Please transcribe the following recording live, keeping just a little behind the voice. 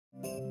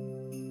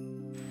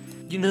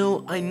You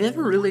know, I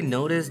never really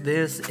noticed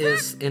this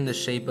is in the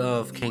shape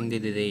of King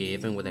Dedede,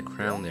 even with a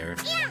crown there.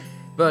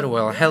 But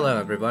well, hello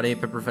everybody,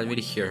 Pepper5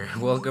 here.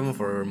 Welcome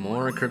for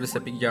more Kirby's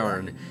Epic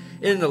Yarn.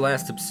 In the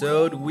last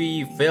episode,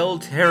 we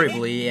failed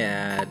terribly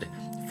at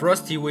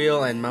Frosty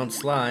Wheel and Mount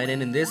Slide,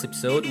 and in this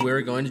episode,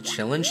 we're going to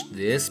challenge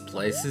this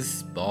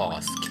place's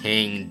boss,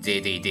 King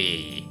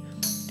Dedede.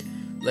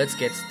 Let's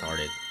get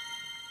started.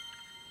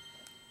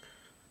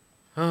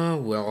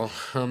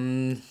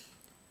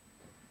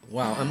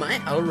 Wow, am I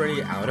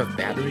already out of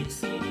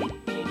batteries?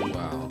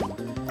 Wow.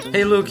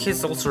 Hey look,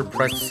 he's all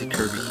surprised to see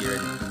Kirby here.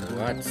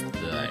 What's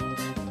that?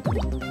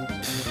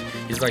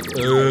 He's like,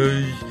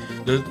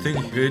 that thing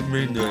hit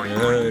me in the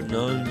head,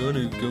 now I'm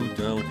gonna go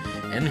down.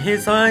 And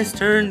his eyes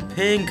turn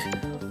pink.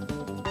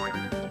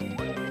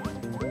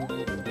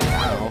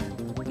 Wow.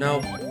 Now,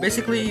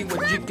 basically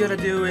what you gotta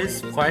do is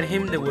fight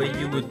him the way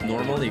you would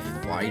normally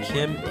fight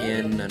him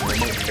in a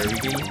normal Kirby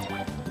game.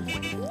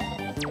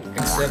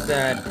 Except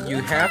that you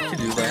have to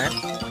do that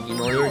in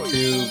order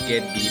to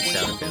get beats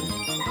out of him.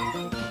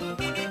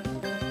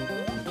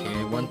 Okay,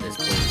 I want this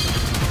please.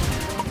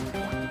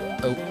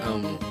 Oh,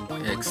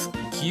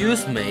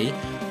 excuse me.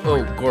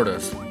 Oh,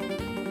 Gordos.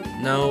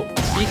 Now,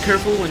 be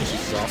careful when he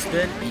does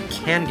that. He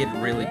can get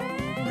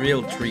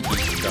real tricky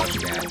to dodge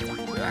that,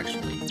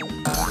 actually.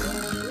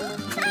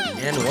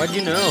 And what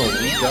you know,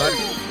 we got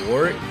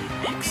 4,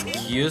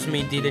 excuse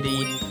me,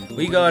 Dedede,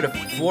 we got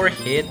 4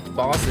 hit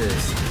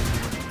bosses.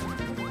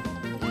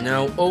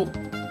 Now, oh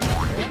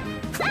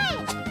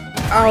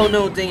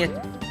no, dang it.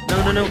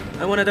 No,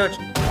 I wanna dodge.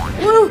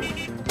 Woo!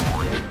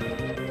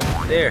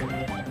 There.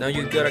 Now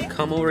you gotta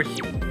come over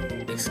here.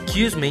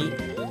 Excuse me.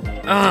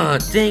 Ah,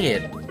 dang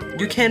it.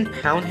 You can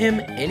pound him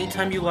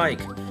anytime you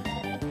like.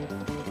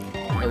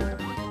 Oh,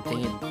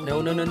 dang it.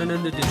 No. And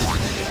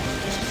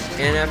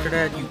after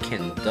that, you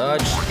can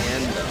dodge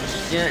and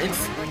dodge. Yeah,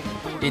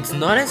 it's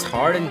not as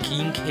hard in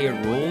King K.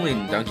 Rool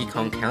in Donkey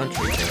Kong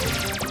Country,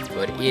 though.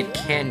 But it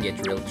can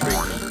get real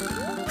tricky.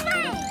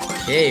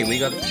 Okay, we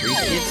got 3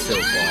 hits so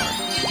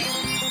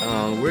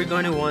far. We're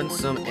going to want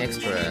some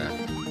extra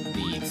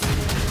beats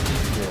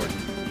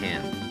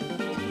beforehand.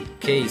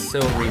 Okay, so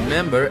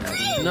remember,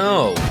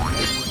 no!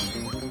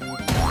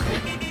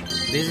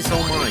 This is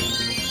all mine.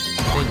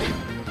 Thank you.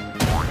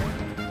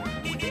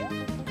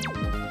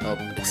 Oh,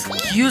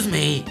 excuse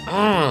me!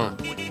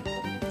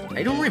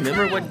 I don't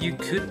remember what you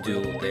could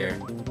do there.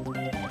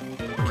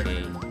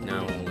 Okay,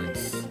 now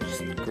let's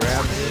just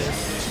grab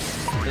this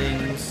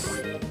things,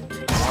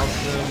 take off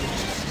them,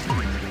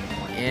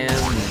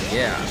 and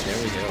yeah, there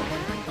we go.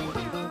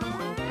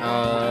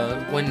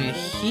 When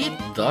he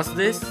does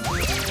this,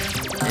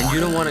 and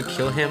you don't want to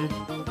kill him,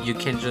 you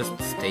can just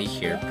stay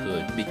here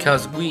put,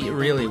 because we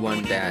really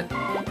want that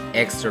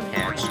extra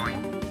patch.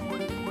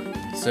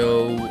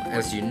 So,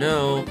 as you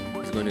know,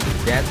 he's going to do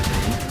that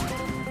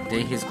thing,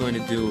 then he's going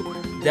to do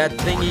that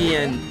thingy,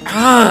 and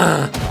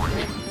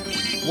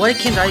why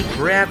can't I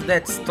grab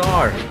that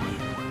star?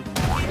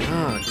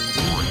 Ah,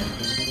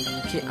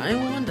 damn. Okay, I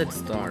want that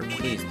star.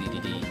 Please,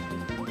 Dedede.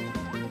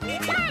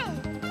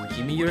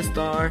 Give me your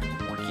star.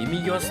 Give me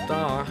your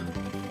star.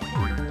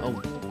 Oh.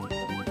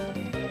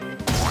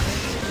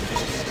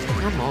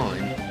 Come on.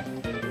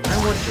 I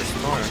want your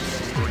star.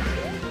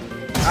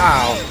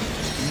 Ow.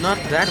 Not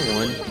that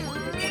one.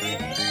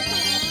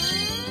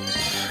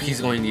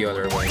 He's going the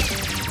other way.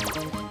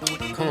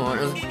 Come on.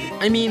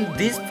 I mean,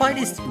 this fight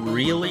is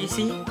real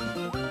easy.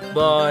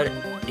 But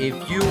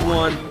if you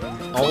want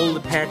all the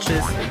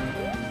patches,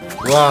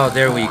 wow,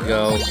 there we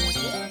go.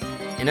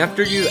 And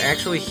after you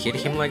actually hit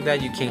him like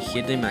that, you can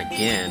hit him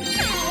again.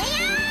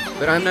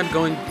 But I'm not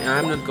going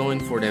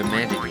for the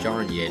magic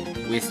yarn yet.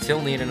 We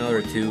still need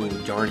another 2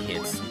 yarn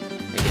hits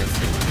against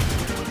him.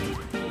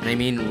 And I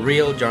mean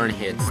real yarn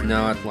hits,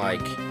 not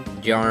like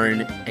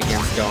yarn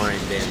against yarn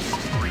then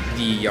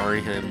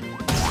de-yarn him.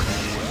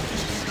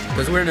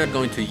 Because we're not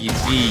going to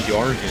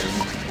de-yarn him.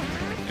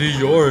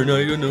 The-yarn,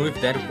 I don't know if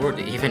that word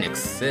even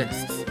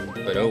exists.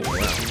 But oh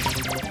well.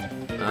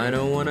 I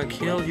don't wanna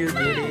kill you,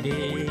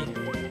 Dedede.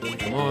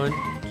 Come on,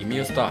 give me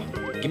your star.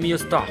 Give me your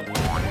star.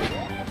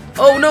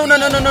 Oh no!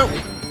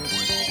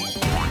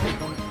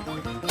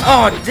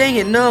 Oh dang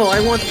it, no! I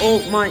want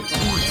all my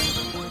beats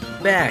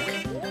back.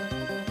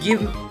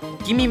 Give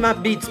me my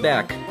beats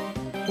back.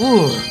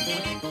 Ooh,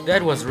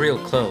 that was real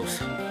close.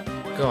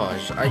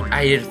 Gosh,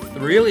 I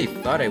really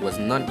thought I was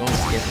not going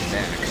to get them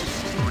back.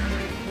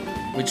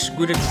 Which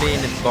would have been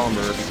a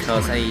bummer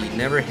because I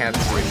never had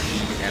to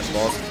repeat a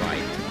boss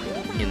fight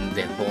in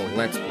the whole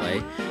Let's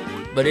Play.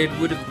 But it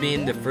would have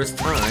been the first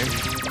time,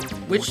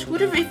 which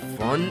would have been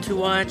fun to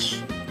watch,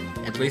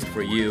 at least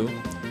for you.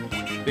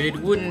 But it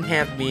wouldn't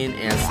have been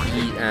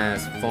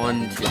as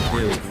fun to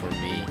do for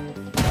me.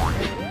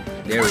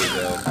 There we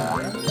go.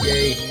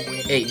 Yay.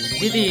 Hey,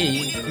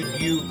 Dedede, could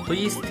you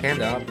please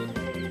stand up?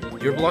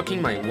 You're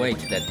blocking my way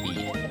to that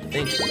beat.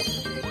 Thank you.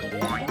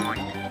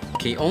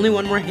 Okay, only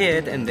 1 more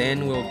hit, and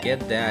then we'll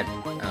get that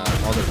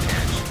other patch.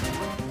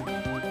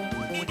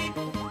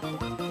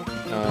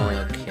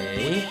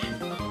 Okay.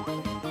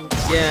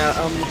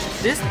 Yeah,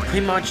 this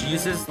pretty much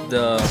uses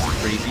the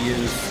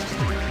previous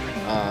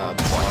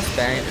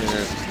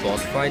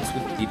boss fights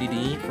with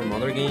Dedede from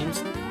other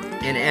games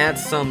and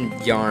adds some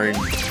yarn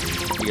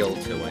feel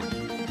to it.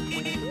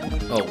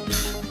 Oh.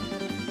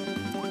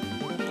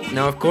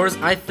 Now, of course,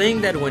 I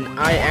think that when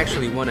I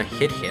actually want to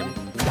hit him,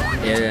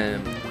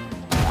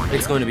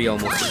 it's going to be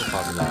almost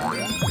impossible.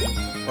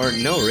 Or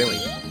no, really.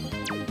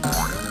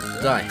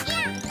 Die.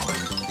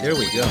 There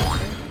we go.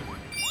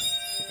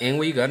 And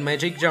we got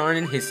magic yarn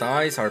and his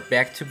eyes are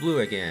back to blue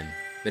again.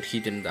 But he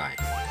didn't die.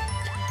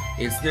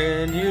 It's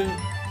the new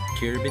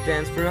Kirby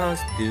dance for us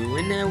too,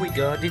 and now we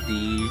got the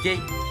DJ.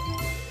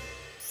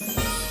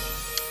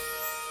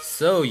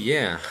 So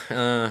yeah,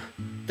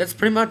 that's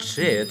pretty much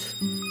it.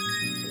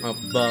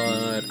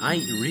 But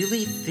I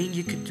really think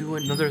you could do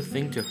another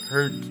thing to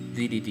hurt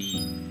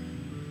Dedede.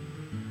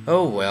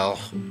 Oh well,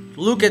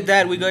 look at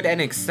that, we got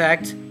an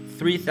exact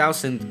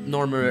 3,000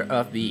 number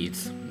of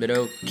beats. But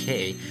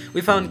okay,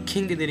 we found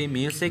King Dedede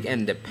music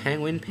and the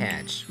penguin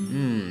patch.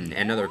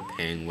 Another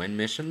penguin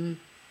mission?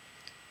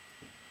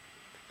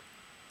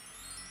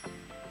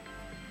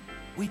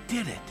 We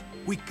did it!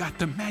 We got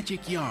the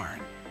magic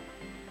yarn!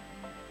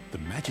 The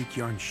magic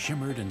yarn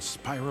shimmered and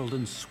spiraled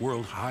and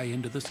swirled high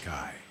into the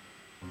sky.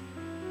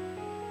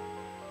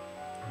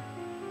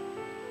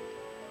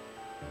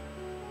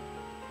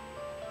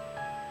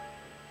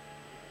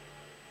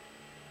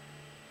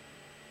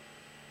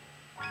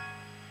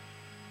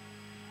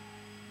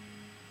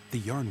 The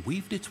yarn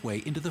weaved its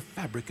way into the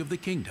fabric of the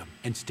kingdom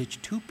and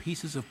stitched two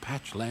pieces of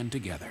patch land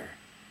together.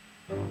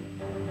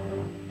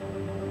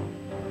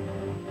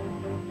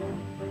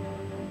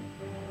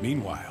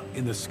 Meanwhile,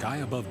 in the sky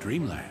above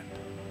Dreamland,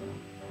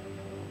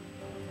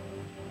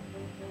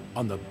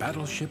 on the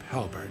battleship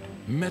Halberd,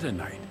 Meta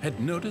Knight had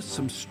noticed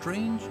some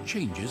strange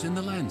changes in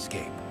the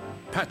landscape.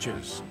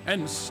 Patches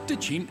and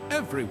stitching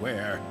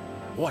everywhere.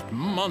 What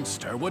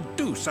monster would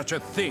do such a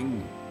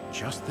thing?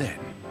 Just then,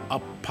 a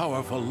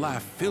powerful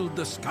laugh filled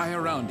the sky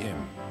around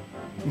him.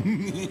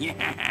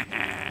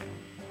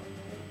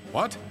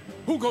 What?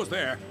 Who goes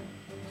there?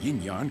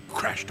 Yin Yarn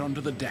crashed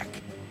onto the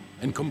deck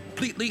and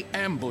completely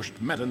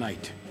ambushed Meta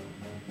Knight.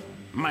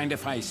 Mind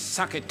if I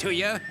suck it to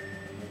you?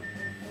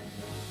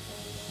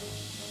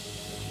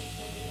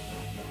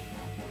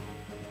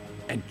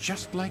 And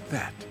just like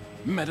that,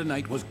 Meta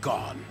Knight was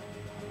gone.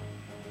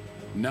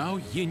 Now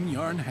Yin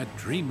Yarn had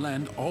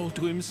Dreamland all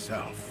to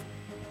himself.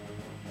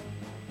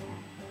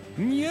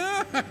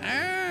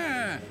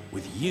 Yeah!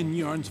 With Yin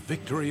Yarn's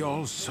victory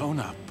all sewn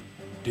up,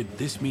 did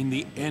this mean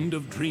the end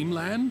of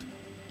Dreamland?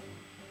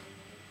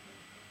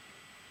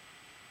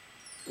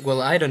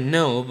 Well, I don't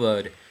know,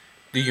 but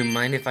do you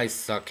mind if I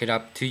suck it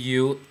up to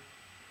you?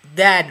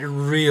 That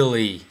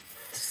really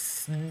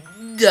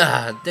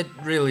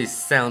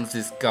sounds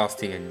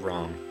disgusting and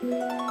wrong.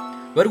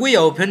 But we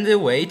opened the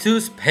way to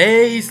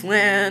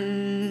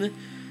Spaceland,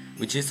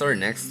 which is our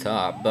next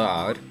stop.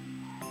 But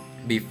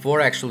before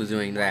actually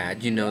doing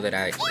that, you know that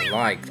I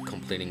liked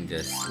completing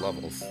these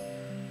levels.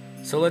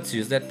 So let's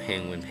use that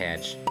penguin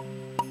patch.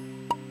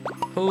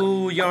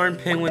 Oh, yarn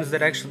penguins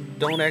that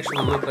don't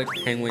actually look like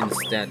penguins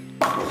that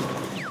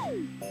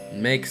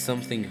make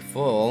something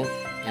fall,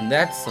 and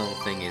that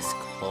something is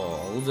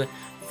called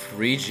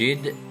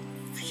Frigid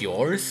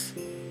Fjords?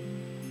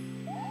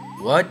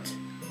 What?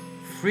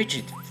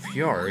 Frigid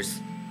Fjords?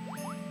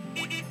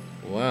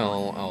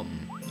 Well,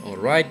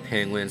 alright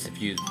penguins,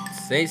 if you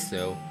say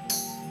so.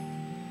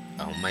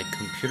 Oh, my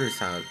computer's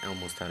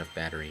almost out of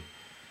battery.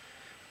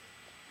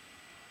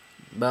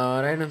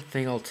 But I don't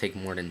think I'll take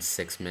more than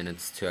 6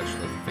 minutes to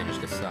actually finish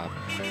this up.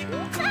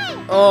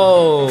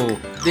 Oh,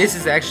 this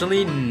is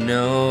actually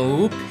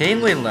no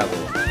penguin level.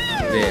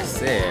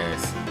 This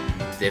is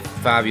the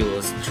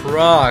fabulous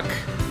truck.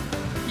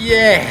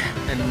 Yeah,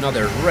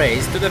 another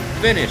race to the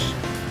finish.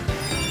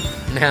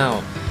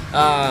 Now,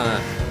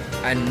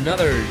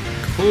 another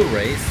cool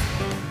race.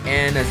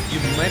 And as you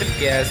might have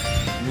guessed,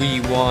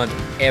 we won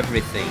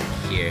everything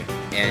here.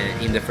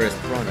 And in the first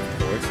run, of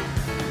course.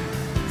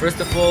 First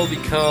of all,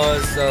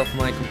 because of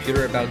my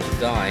computer about to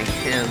die,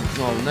 and,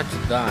 well, not to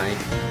die,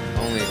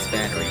 only its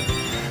battery.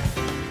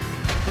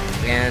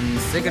 And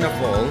second of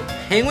all,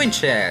 penguin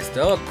chest,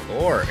 of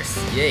course,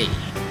 yay.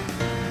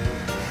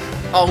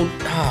 Oh,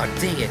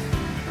 dang it.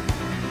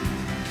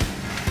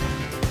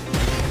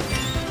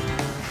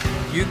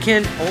 You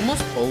can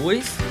almost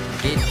always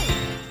get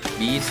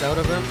beads out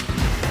of them,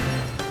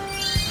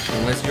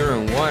 unless you're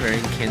on water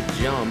and can't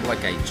jump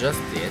like I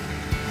just did.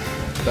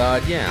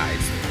 But yeah,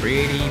 it's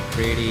pretty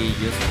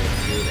useful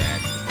to do that.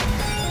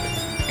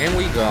 And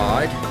we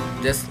got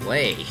the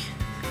sleigh,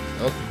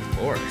 of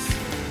course.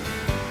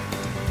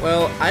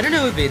 Well, I don't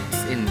know if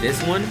it's in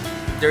this one.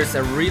 There's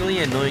a really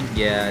annoying,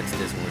 yeah, it's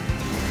this one.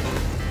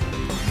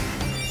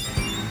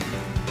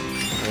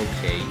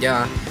 Okay,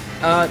 yeah.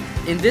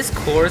 In this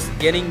course,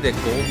 getting the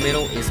gold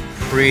medal is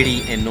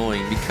pretty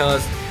annoying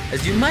because,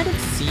 as you might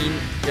have seen,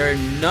 there are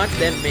not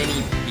that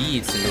many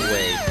beads in the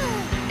way,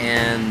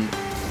 and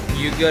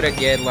you gotta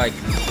get like,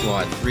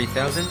 what,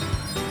 3,000?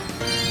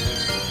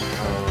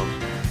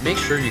 Make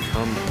sure you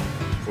come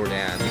for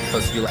that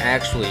because you'll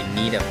actually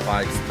need a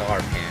 5-star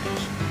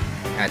patch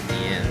at the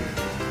end.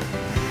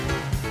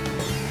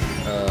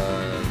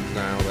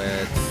 Now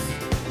let's...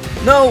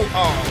 No!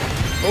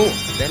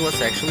 Oh, that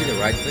was actually the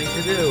right thing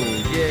to do.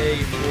 Yay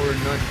for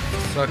not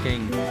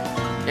sucking.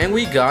 And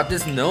we got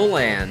this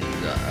Snowland.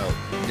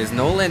 This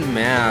Snowland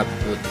map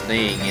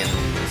thing, and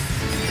this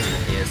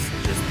is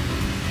just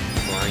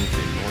trying to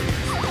annoy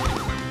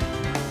us.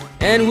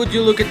 And would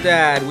you look at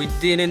that? We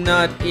did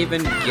not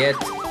even get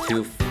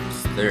to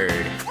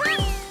 3rd.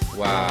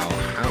 Wow,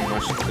 how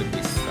much could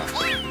we suck?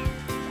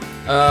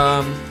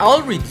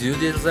 I'll redo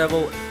this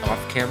level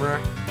off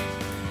camera,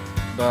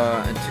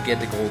 but to get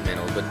the gold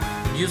medal. But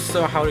you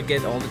saw how to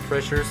get all the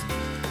treasures.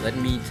 Let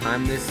me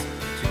time this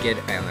to get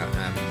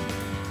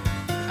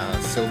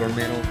a silver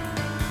medal.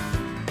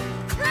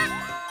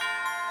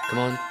 Come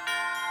on.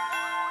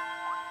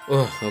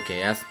 Oh,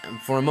 okay.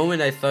 For a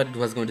moment I thought it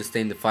was going to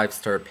stay in the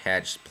 5-star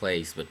patch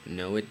place, but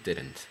no, it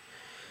didn't.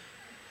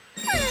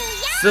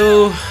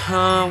 So,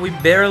 we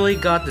barely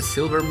got the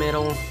silver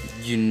medal.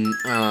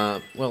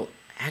 Well,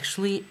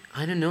 actually,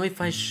 I don't know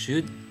if I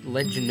should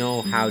let you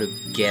know how to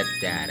get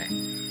that.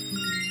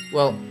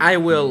 Well, I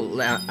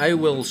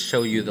will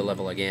show you the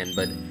level again,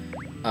 but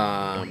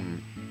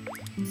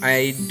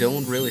I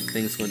don't really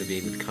think it's going to be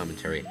a good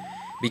commentary.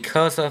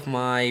 Because of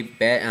my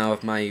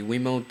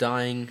Wiimote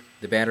dying,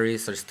 the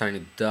batteries are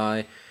starting to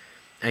die.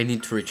 I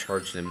need to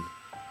recharge them,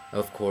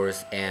 of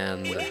course,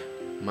 and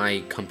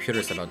my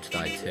computer's about to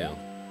die too.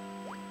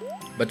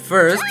 But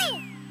first,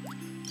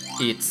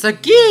 it's a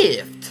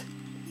gift!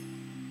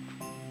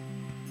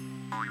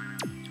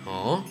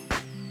 Oh,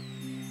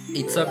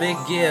 it's a big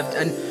gift,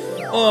 and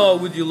oh,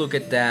 would you look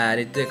at that?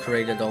 It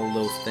decorated all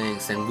those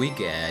things, and we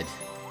get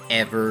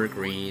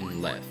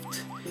evergreen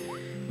left.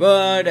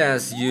 But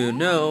as you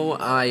know,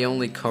 I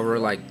only cover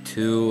like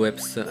two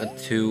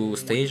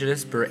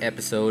stages per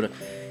episode,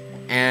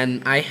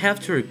 and I have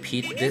to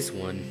repeat this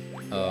one.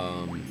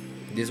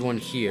 This one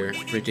here,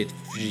 Frigid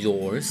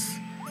Fjords.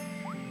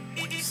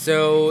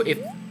 So if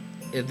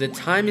the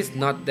time is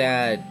not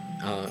that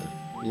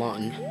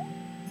long,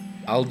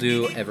 I'll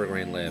do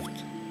evergreen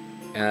left.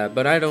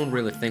 But I don't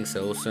really think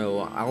so,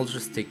 so I'll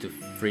just stick to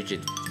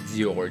Frigid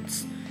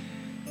Fjords.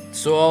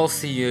 So I'll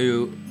see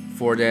you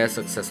for the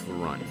successful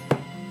run.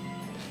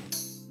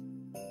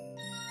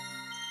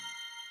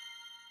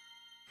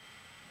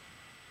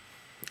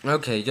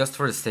 Okay, just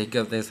for the sake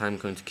of this, I'm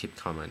going to keep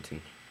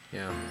commenting.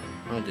 Yeah,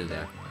 I'll do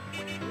that.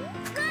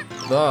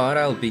 But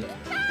I'll be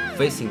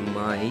facing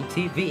my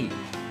TV.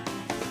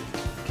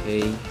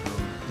 Okay,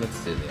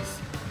 let's do this.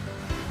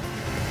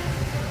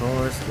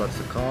 Cars, lots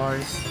of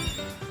cars.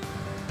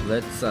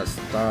 Let's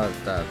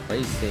start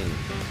racing.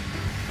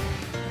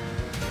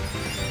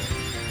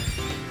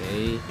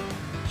 Okay,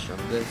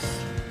 jump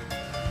this.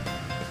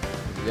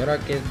 You gotta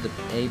get the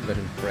A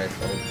button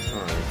pressed all the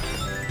time.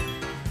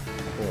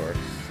 Of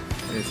course.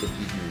 As if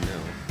you didn't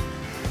know.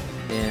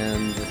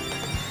 And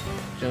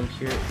jump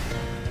here.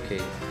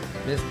 Okay,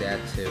 missed that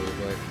too,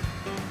 but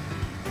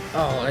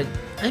oh,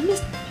 I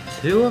missed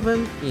 2 of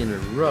them in a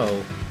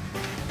row.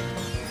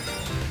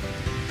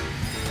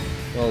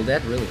 Well,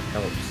 that really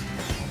helps.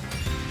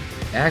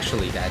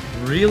 Actually, that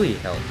really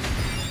helps.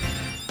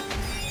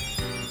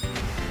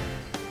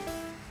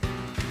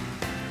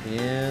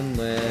 And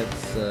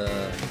let's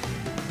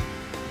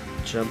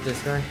jump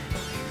this guy.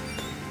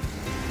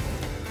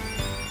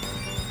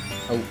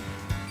 Oh,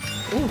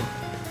 ooh.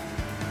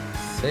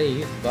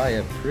 Saved by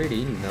a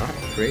pretty, not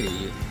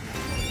pretty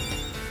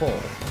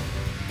fall.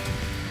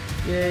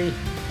 Yay.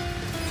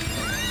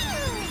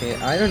 Okay,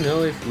 I don't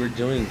know if we're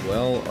doing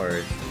well or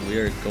if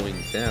we're going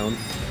down.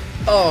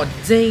 Oh,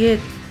 dang it!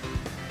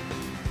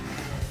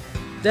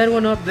 That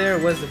one up there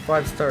was the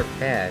 5-star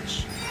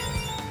patch.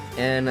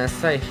 And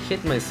as I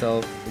hit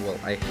myself, well,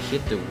 I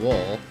hit the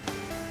wall.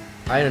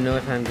 I don't know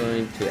if I'm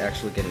going to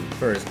actually get in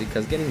first,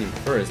 because getting in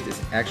first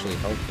is actually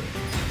helpful.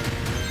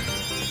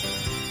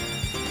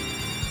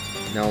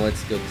 Now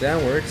let's go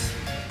downwards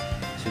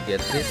to get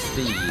this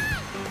speed.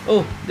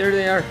 Oh, there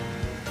they are.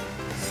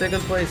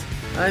 2nd place.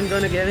 I'm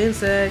gonna get in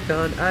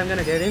 2nd. I'm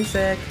gonna get in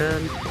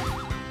 2nd.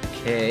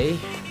 Okay.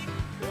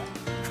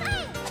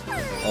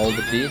 All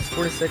the beats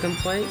for the 2nd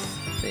place.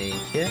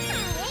 Thank you.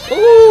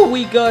 Oh,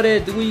 we got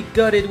it. We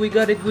got it. We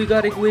got it. We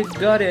got it. We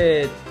got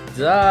it.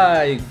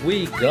 Die.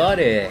 We got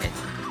it.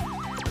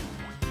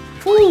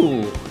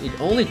 Whew. It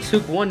only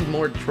took one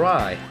more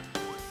try.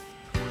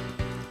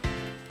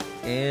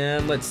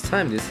 And let's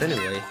time this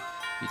anyway,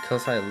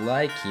 because I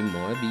like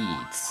more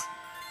beats.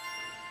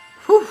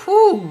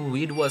 Whoo-hoo!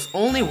 It was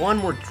only one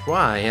more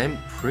try. I'm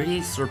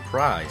pretty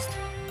surprised,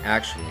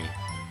 actually.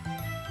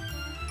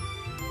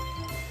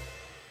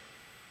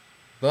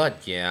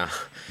 But yeah,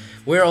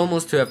 we're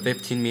almost to a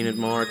 15-minute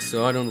mark,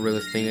 so I don't really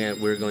think that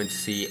we're going to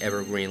see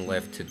evergreen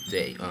left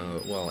today.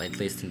 Well, at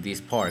least in this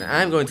part.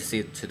 I'm going to see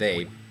it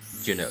today.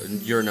 You know,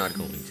 you're not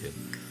going to.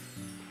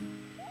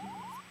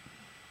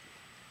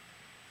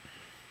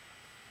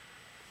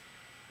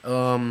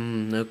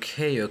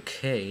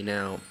 Okay,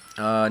 now,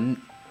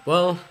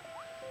 well,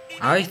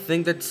 I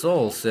think that's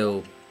all,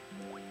 so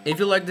If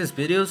you like this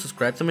video,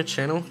 subscribe to my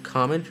channel,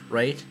 comment,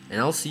 rate,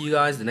 and I'll see you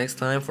guys the next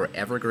time for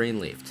Evergreen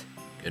Lift.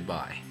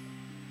 Goodbye.